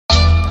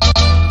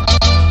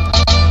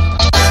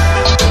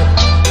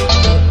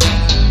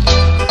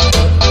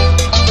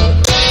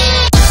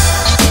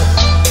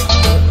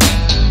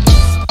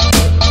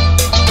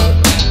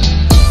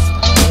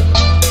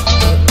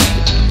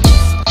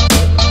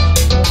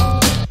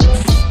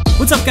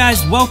What's up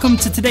guys, welcome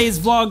to today's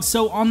vlog.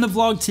 So on the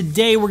vlog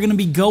today, we're gonna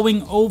be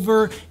going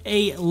over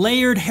a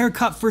layered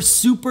haircut for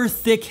super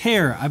thick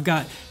hair. I've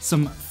got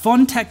some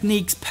fun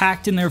techniques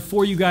packed in there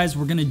for you guys.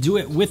 We're gonna do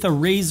it with a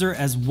razor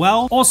as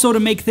well. Also, to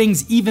make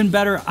things even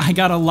better, I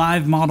got a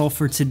live model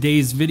for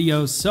today's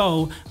video,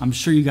 so I'm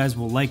sure you guys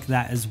will like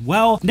that as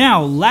well.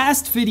 Now,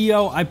 last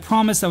video, I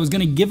promised I was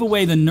gonna give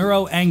away the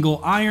Neuro Angle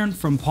iron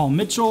from Paul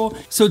Mitchell.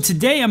 So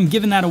today I'm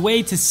giving that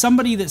away to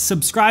somebody that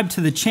subscribed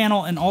to the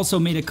channel and also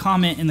made a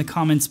comment in the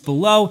comments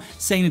below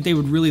saying that they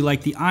would really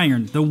like the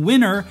iron. The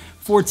winner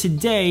for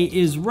today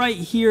is right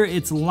here.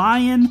 It's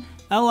Lion,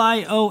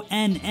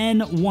 Lionn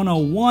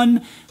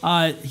 101.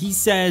 He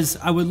says,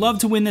 I would love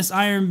to win this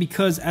iron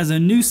because as a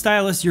new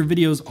stylist, your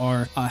videos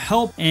are a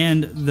help,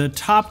 and the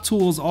top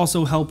tools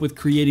also help with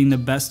creating the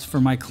best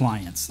for my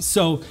clients.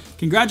 So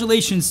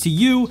congratulations to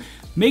you.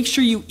 Make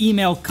sure you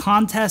email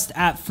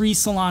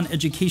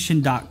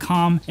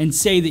contest@freesaloneducation.com and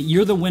say that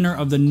you're the winner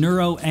of the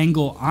Neuro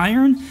Angle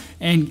iron,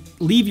 and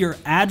leave your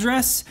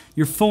address,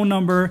 your phone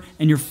number,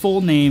 and your full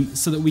name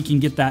so that we can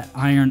get that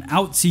iron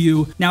out to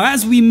you. Now,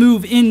 as we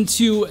move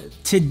into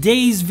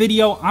today's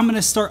video, I'm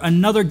gonna start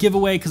another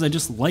giveaway because I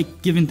just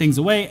like giving things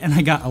away, and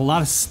I got a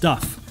lot of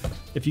stuff.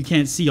 If you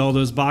can't see, all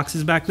those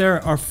boxes back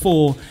there are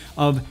full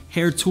of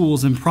hair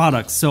tools and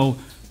products. So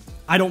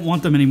I don't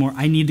want them anymore.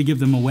 I need to give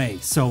them away.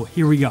 So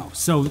here we go.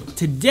 So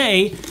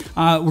today,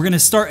 we're gonna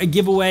start a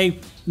giveaway.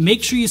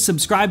 Make sure you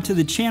subscribe to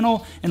the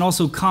channel and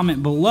also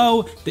comment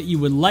below that you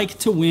would like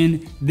to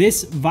win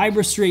this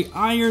VibraStraight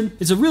iron.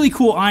 It's a really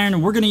cool iron,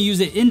 and we're gonna use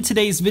it in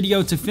today's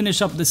video to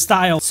finish up the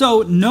style.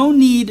 So no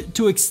need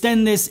to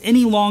extend this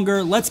any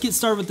longer. Let's get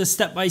started with the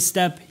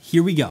step-by-step.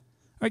 Here we go.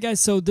 All right, guys,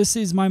 so this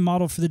is my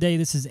model for the day.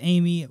 This is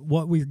Amy.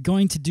 What we're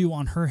going to do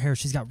on her hair,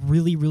 she's got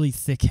really, really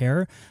thick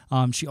hair.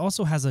 She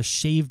also has a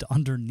shaved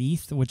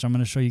underneath, which I'm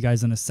going to show you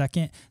guys in a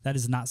second. That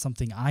is not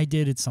something I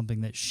did. It's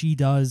something that she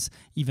does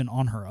even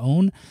on her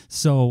own.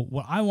 So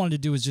what I wanted to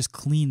do is just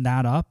clean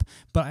that up.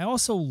 But I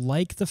also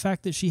like the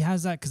fact that she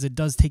has that because it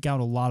does take out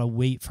a lot of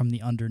weight from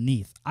the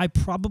underneath. I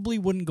probably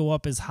wouldn't go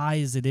up as high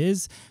as it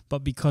is,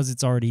 but because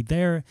it's already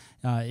there,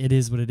 it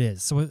is what it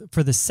is. So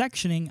for the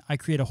sectioning, I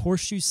create a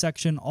horseshoe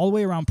section all the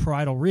way around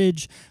parietal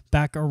ridge,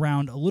 back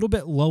around a little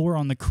bit lower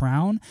on the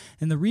crown.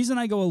 And the reason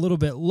I go a little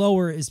bit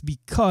lower is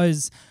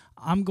because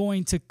I'm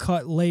going to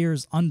cut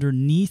layers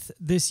underneath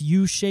this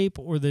U shape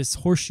or this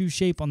horseshoe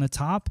shape on the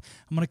top.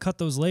 I'm going to cut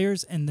those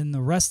layers, and then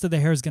the rest of the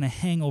hair is going to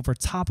hang over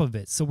top of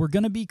it. So we're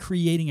going to be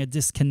creating a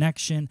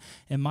disconnection,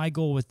 and my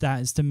goal with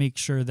that is to make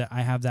sure that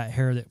I have that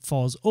hair that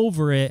falls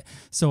over it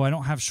so I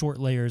don't have short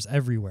layers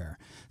everywhere.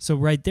 So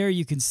right there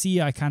you can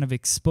see I kind of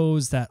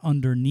expose that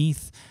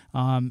underneath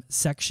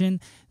section.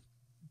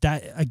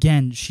 That,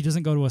 again, she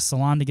doesn't go to a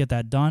salon to get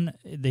that done.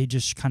 They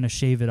just kind of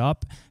shave it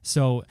up.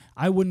 So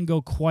I wouldn't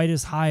go quite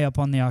as high up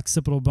on the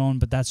occipital bone,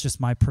 but that's just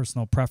my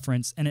personal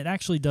preference, and it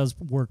actually does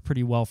work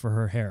pretty well for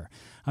her hair.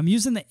 I'm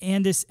using the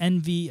Andis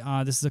Envy.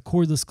 This is a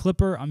cordless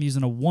clipper. I'm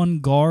using a 1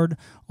 guard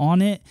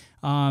on it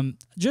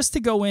just to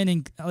go in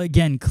and,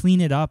 again, clean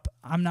it up.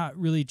 I'm not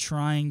really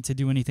trying to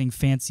do anything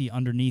fancy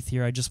underneath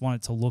here. I just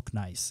want it to look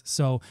nice.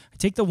 So I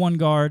take the 1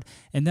 guard,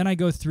 and then I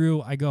go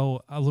through. I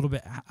go a little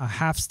bit, a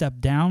half step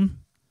down.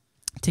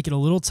 Take it a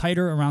little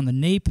tighter around the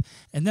nape,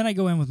 and then I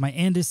go in with my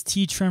Andis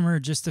T trimmer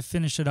just to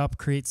finish it up,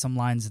 create some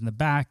lines in the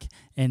back,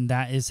 and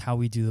that is how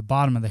we do the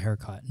bottom of the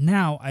haircut.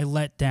 Now I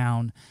let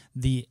down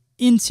the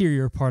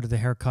interior part of the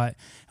haircut,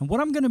 and what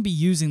I'm going to be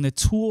using, the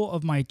tool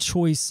of my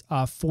choice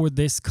for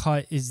this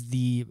cut is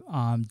the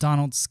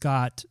Donald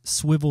Scott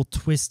swivel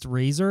twist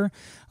razor.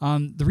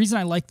 The reason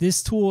I like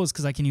this tool is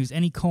because I can use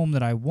any comb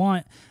that I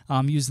want.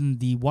 I'm using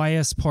the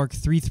YS Park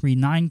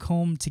 339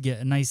 comb to get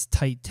a nice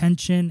tight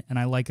tension, and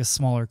I like a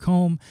smaller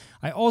comb.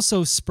 I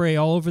also spray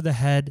all over the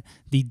head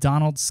the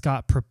Donald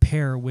Scott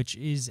Prepare, which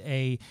is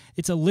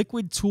it's a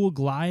liquid tool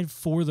glide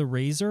for the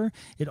razor.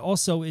 It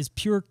also is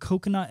pure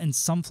coconut and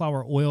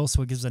sunflower oil,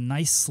 so it gives a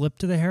nice slip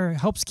to the hair. It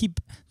helps keep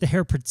the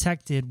hair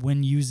protected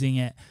when using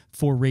it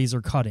for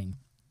razor cutting.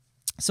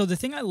 So the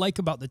thing I like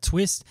about the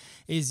twist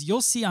is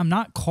you'll see I'm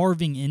not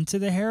carving into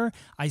the hair.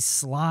 I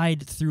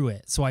slide through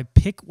it. So I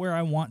pick where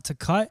I want to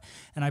cut,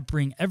 and I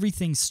bring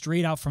everything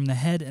straight out from the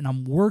head, and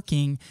I'm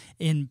working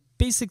in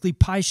basically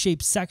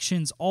pie-shaped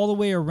sections all the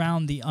way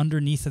around the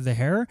underneath of the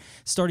hair,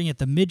 starting at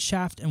the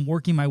mid-shaft and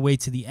working my way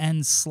to the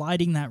end,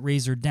 sliding that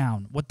razor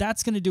down. What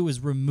that's going to do is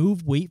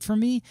remove weight from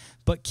me,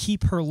 but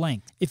keep her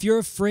length. If you're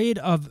afraid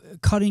of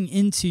cutting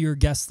into your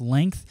guest's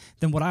length,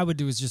 then what I would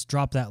do is just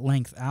drop that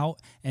length out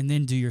and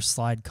then do your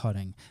slide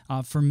cutting.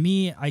 For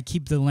me, I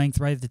keep the length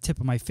right at the tip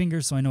of my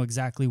finger so I know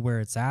exactly where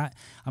it's at.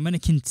 I'm going to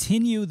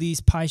continue these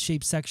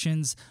pie-shaped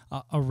sections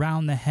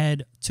around the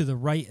head to the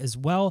right as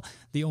well.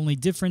 The only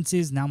difference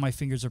is now my my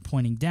fingers are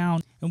pointing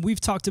down. And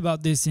we've talked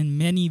about this in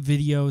many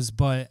videos,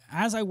 but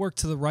as I work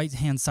to the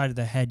right-hand side of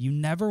the head, you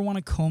never want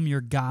to comb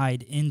your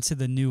guide into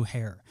the new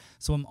hair.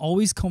 So I'm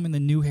always combing the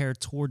new hair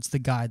towards the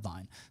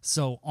guideline.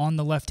 So on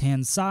the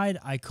left-hand side,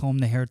 I comb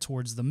the hair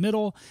towards the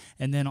middle,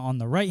 and then on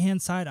the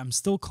right-hand side, I'm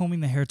still combing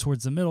the hair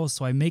towards the middle,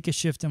 so I make a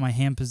shift in my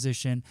hand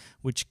position,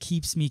 which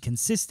keeps me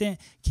consistent,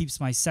 keeps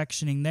my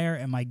sectioning there,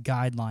 and my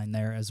guideline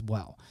there as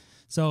well.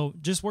 So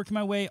just working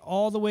my way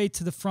all the way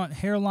to the front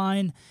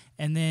hairline,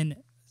 and then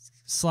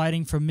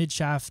sliding from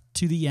mid-shaft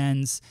to the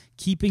ends,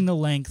 keeping the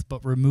length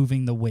but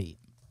removing the weight.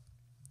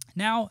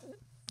 Now,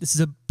 this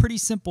is a pretty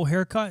simple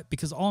haircut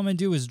because all I'm going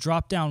to do is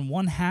drop down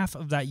 1/2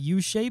 of that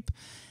U shape,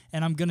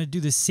 and I'm going to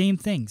do the same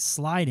thing,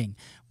 sliding.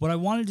 What I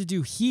wanted to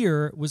do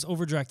here was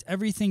overdirect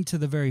everything to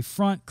the very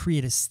front,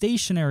 create a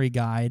stationary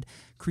guide,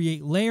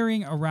 create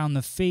layering around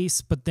the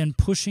face, but then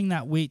pushing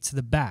that weight to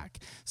the back.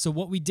 So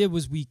what we did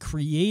was we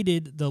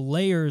created the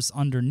layers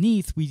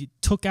underneath. We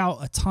took out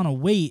a ton of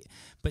weight,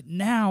 but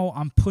now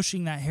I'm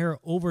pushing that hair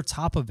over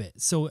top of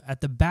it. So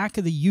at the back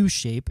of the U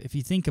shape, if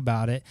you think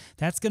about it,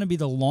 that's going to be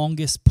the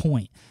longest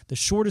point. The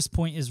shortest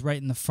point is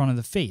right in the front of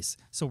the face.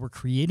 So we're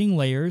creating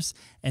layers,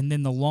 and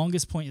then the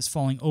longest point is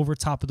falling over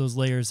top of those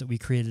layers that we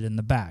created in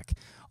the back.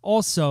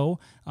 Also,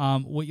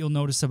 what you'll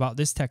notice about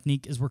this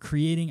technique is we're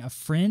creating a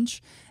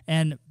fringe,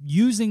 and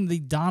using the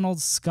Donald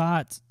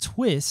Scott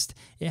twist,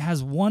 it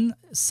has one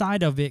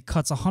side of it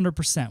cuts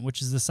 100%,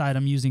 which is the side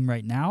I'm using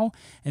right now.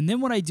 And then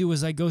what I do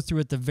is I go through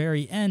at the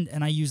very end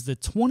and I use the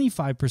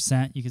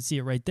 25%, you can see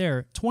it right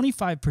there,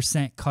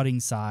 25% cutting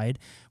side,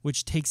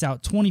 which takes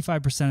out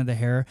 25% of the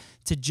hair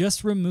to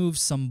just remove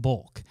some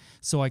bulk.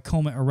 So I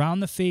comb it around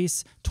the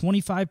face,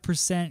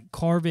 25%,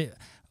 carve it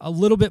a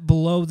little bit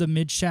below the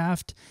mid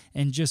shaft,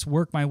 and just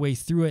work my way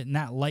through it, and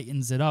that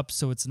lightens it up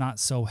so it's not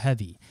so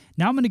heavy.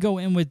 Now I'm going to go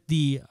in with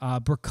the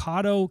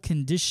Bricado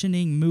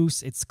Conditioning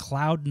Mousse. It's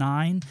Cloud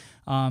 9.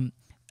 I'm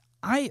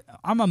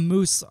a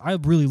mousse. I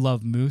really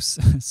love mousse,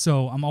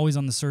 so I'm always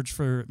on the search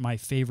for my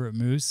favorite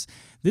mousse.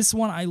 This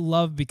one I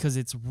love because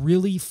it's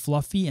really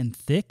fluffy and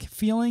thick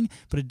feeling,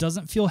 but it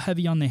doesn't feel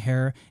heavy on the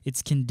hair.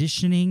 It's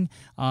conditioning.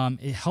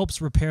 It helps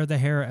repair the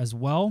hair as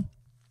well.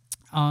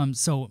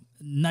 So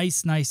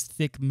nice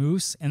thick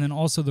mousse. And then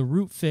also the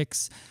Root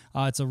Fix,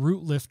 it's a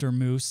root lifter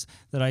mousse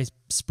that I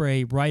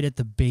spray right at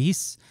the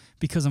base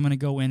because I'm going to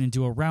go in and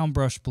do a round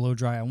brush blow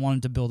dry. I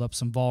wanted to build up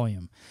some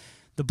volume.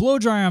 The blow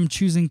dryer I'm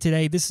choosing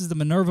today, this is the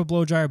Minerva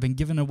blow dryer. I've been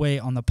giving away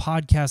on the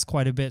podcast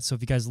quite a bit. So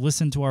if you guys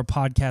listen to our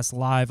podcast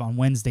live on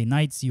Wednesday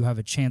nights, you have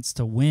a chance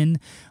to win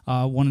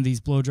one of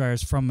these blow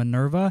dryers from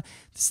Minerva.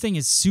 This thing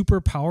is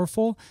super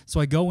powerful. So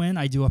I go in,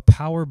 I do a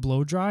power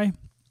blow dry.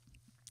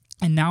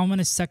 And now I'm going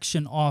to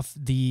section off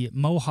the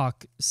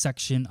mohawk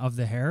section of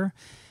the hair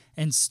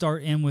and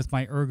start in with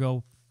my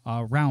Ergo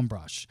round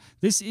brush.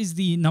 This is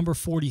the number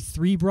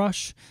 43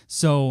 brush,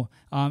 so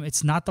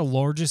it's not the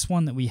largest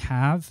one that we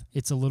have.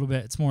 It's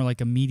more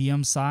like a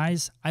medium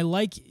size. I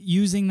like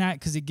using that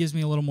because it gives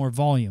me a little more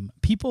volume.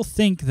 People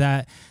think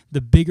that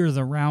the bigger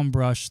the round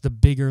brush, the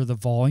bigger the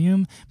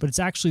volume, but it's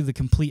actually the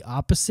complete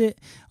opposite.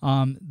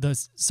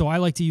 So I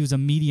like to use a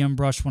medium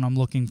brush when I'm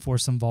looking for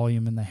some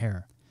volume in the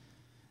hair.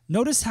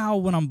 Notice how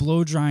when I'm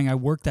blow drying, I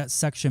work that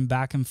section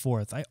back and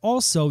forth. I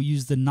also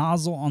use the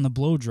nozzle on the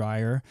blow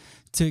dryer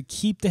to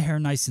keep the hair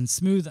nice and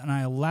smooth, and I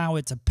allow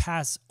it to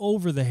pass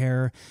over the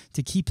hair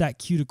to keep that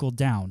cuticle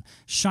down.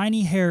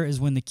 Shiny hair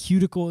is when the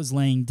cuticle is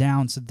laying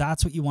down, so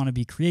that's what you want to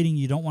be creating.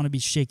 You don't want to be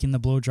shaking the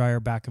blow dryer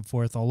back and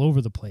forth all over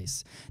the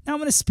place. Now I'm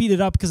going to speed it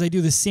up because I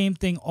do the same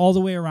thing all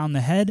the way around the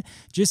head.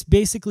 Just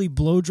basically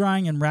blow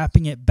drying and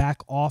wrapping it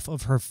back off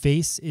of her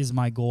face is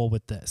my goal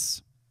with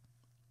this.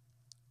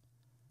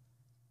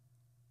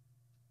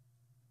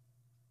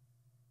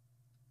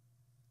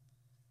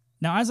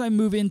 Now, as I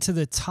move into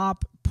the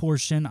top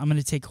portion, I'm going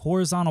to take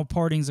horizontal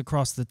partings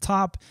across the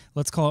top.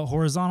 Let's call it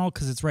horizontal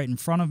because it's right in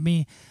front of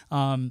me.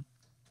 And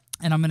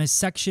I'm going to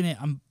section it.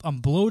 I'm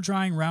blow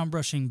drying, round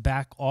brushing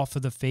back off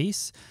of the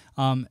face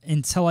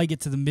until I get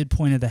to the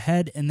midpoint of the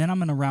head. And then I'm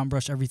going to round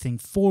brush everything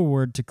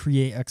forward to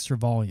create extra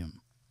volume.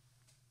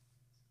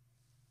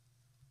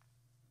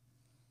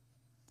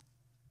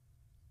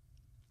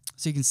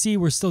 So you can see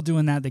we're still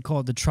doing that. They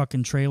call it the truck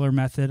and trailer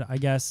method, I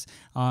guess.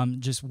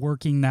 Just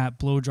working that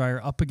blow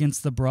dryer up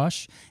against the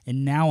brush.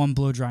 And now I'm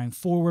blow drying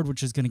forward,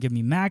 which is going to give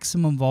me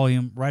maximum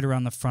volume right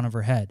around the front of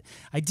her head.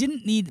 I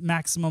didn't need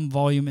maximum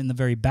volume in the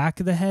very back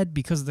of the head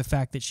because of the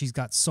fact that she's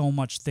got so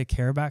much thick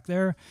hair back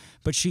there.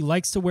 But she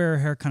likes to wear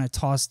her hair kind of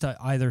tossed to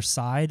either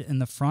side in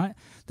the front.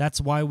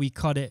 That's why we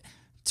cut it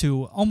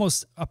to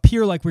almost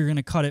appear like we were going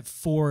to cut it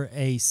for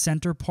a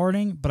center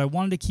parting, but I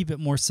wanted to keep it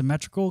more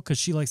symmetrical because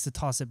she likes to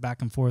toss it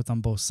back and forth on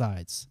both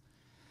sides.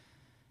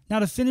 Now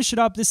to finish it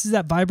up, this is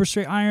that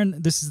VibraStraight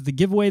iron. This is the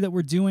giveaway that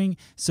we're doing.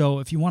 So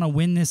if you want to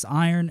win this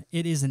iron,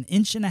 it is an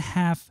 1.5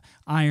 inch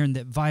iron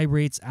that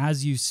vibrates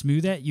as you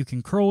smooth it. You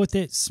can curl with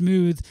it,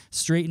 smooth,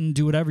 straighten,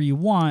 do whatever you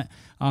want.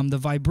 The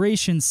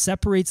vibration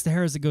separates the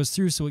hair as it goes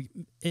through, so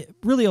it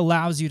really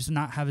allows you to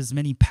not have as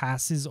many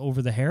passes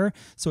over the hair,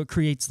 so it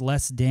creates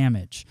less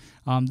damage.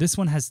 This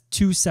one has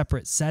 2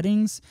 separate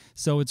settings,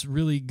 so it's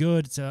really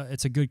good.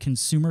 It's a good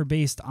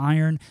consumer-based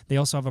iron. They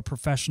also have a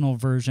professional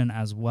version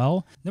as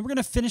well. Then we're going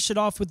to finish it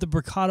off with the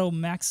Bricado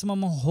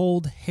Maximum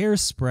Hold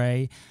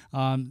Hairspray.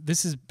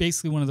 This is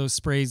basically one of those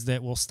sprays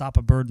that will stop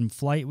a bird in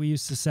flight, we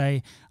used to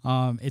say.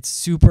 It's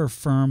super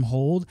firm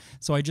hold,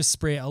 so I just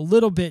spray it a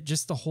little bit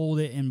just to hold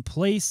it in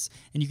place,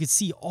 and you can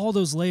see all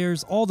those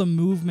layers, all the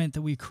movement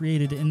that we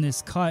created in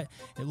this cut.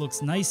 It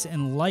looks nice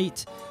and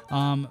light,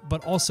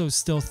 but also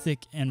still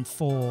thick and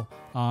full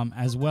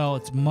as well.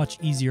 It's much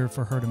easier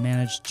for her to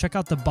manage. Check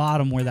out the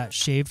bottom where that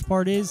shaved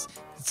part is.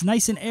 It's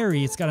nice and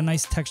airy. It's got a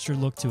nice textured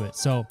look to it.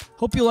 So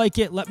hope you like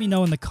it. Let me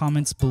know in the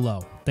comments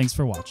below. Thanks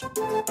for watching.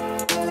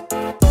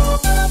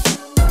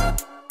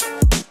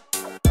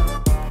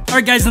 All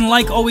right, guys, and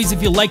like always,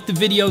 if you like the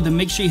video, then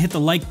make sure you hit the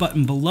like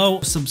button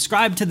below.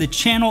 Subscribe to the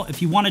channel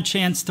if you want a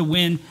chance to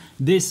win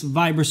this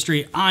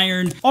VibraStraight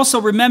iron. Also,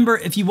 remember,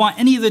 if you want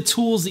any of the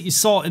tools that you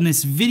saw in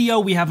this video,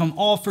 we have them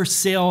all for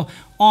sale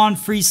on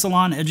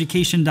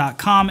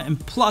freesaloneducation.com. And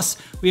plus,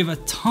 we have a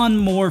ton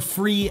more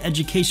free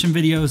education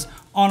videos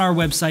on our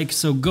website,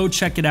 so go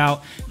check it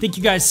out. Thank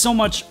you guys so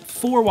much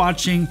for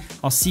watching.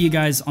 I'll see you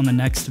guys on the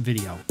next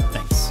video.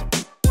 Thanks.